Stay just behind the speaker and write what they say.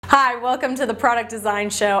Hi, welcome to the Product Design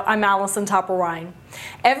Show. I'm Allison Topper-Wine.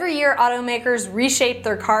 Every year, automakers reshape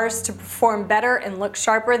their cars to perform better and look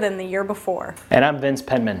sharper than the year before. And I'm Vince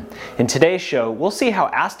Penman. In today's show, we'll see how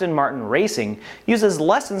Aston Martin Racing uses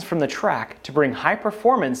lessons from the track to bring high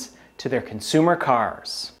performance to their consumer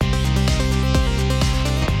cars.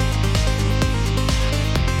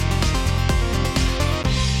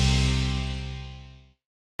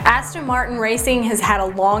 Aston Martin Racing has had a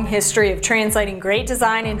long history of translating great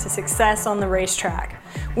design into success on the racetrack.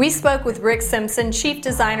 We spoke with Rick Simpson, Chief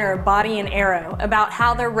Designer of Body and Aero, about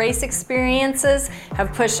how their race experiences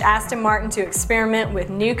have pushed Aston Martin to experiment with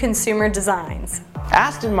new consumer designs.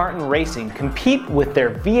 Aston Martin Racing compete with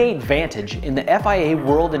their V8 Vantage in the FIA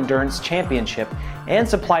World Endurance Championship and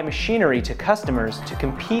supply machinery to customers to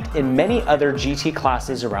compete in many other GT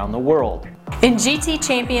classes around the world. In GT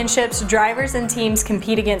championships, drivers and teams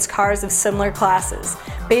compete against cars of similar classes,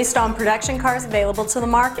 based on production cars available to the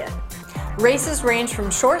market. Races range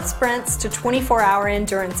from short sprints to 24-hour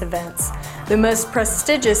endurance events, the most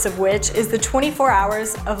prestigious of which is the 24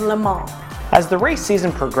 Hours of Le Mans. As the race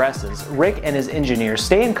season progresses, Rick and his engineers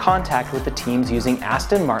stay in contact with the teams using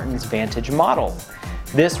Aston Martin's Vantage model.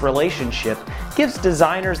 This relationship gives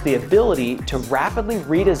designers the ability to rapidly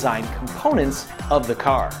redesign components of the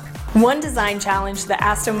car. One design challenge that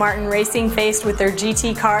Aston Martin Racing faced with their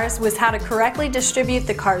GT cars was how to correctly distribute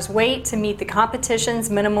the car's weight to meet the competition's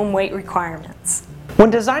minimum weight requirements. When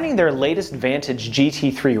designing their latest Vantage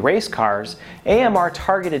GT3 race cars, AMR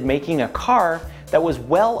targeted making a car that was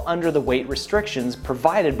well under the weight restrictions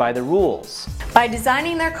provided by the rules. By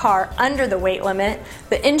designing their car under the weight limit,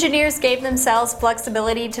 the engineers gave themselves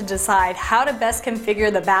flexibility to decide how to best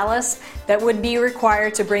configure the ballast that would be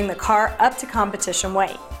required to bring the car up to competition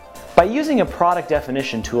weight. By using a product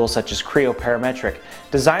definition tool such as Creo Parametric,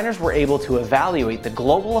 designers were able to evaluate the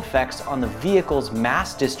global effects on the vehicle's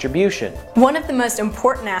mass distribution. One of the most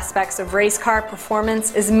important aspects of race car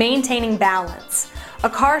performance is maintaining balance. A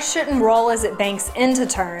car shouldn't roll as it banks into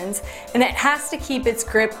turns, and it has to keep its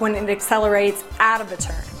grip when it accelerates out of a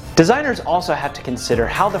turn. Designers also have to consider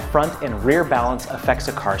how the front and rear balance affects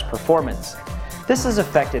a car's performance. This is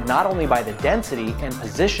affected not only by the density and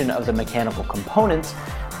position of the mechanical components,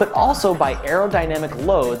 but also by aerodynamic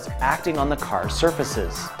loads acting on the car's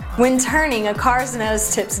surfaces. When turning, a car's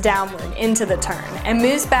nose tips downward into the turn and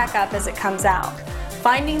moves back up as it comes out.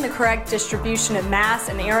 Finding the correct distribution of mass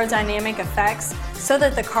and aerodynamic effects so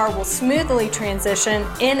that the car will smoothly transition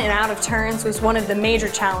in and out of turns was one of the major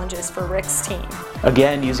challenges for Rick's team.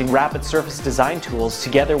 Again, using rapid surface design tools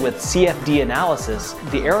together with CFD analysis,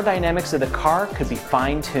 the aerodynamics of the car could be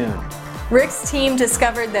fine-tuned. Rick's team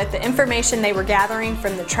discovered that the information they were gathering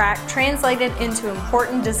from the track translated into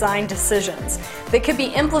important design decisions that could be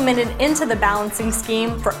implemented into the balancing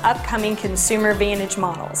scheme for upcoming consumer Vantage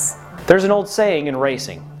models. There's an old saying in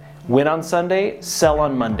racing, win on Sunday, sell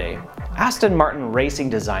on Monday. Aston Martin Racing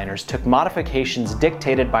designers took modifications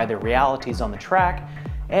dictated by the realities on the track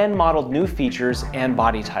and modeled new features and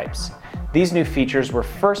body types. These new features were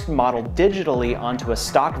first modeled digitally onto a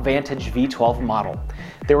stock Vantage V12 model.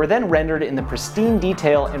 They were then rendered in the pristine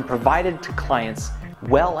detail and provided to clients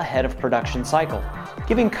well ahead of production cycle,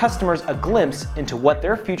 giving customers a glimpse into what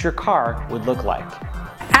their future car would look like.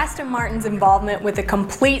 Aston Martin's involvement with a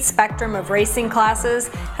complete spectrum of racing classes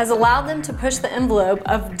has allowed them to push the envelope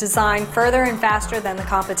of design further and faster than the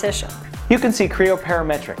competition. You can see Creo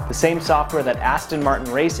Parametric, the same software that Aston Martin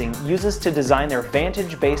Racing uses to design their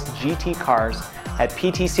Vantage-based GT cars at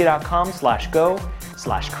ptc.com/go/Creo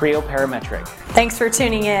Parametric. Thanks for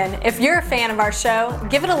tuning in. If you're a fan of our show,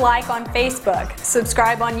 give it a like on Facebook,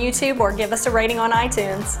 subscribe on YouTube, or give us a rating on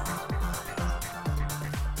iTunes.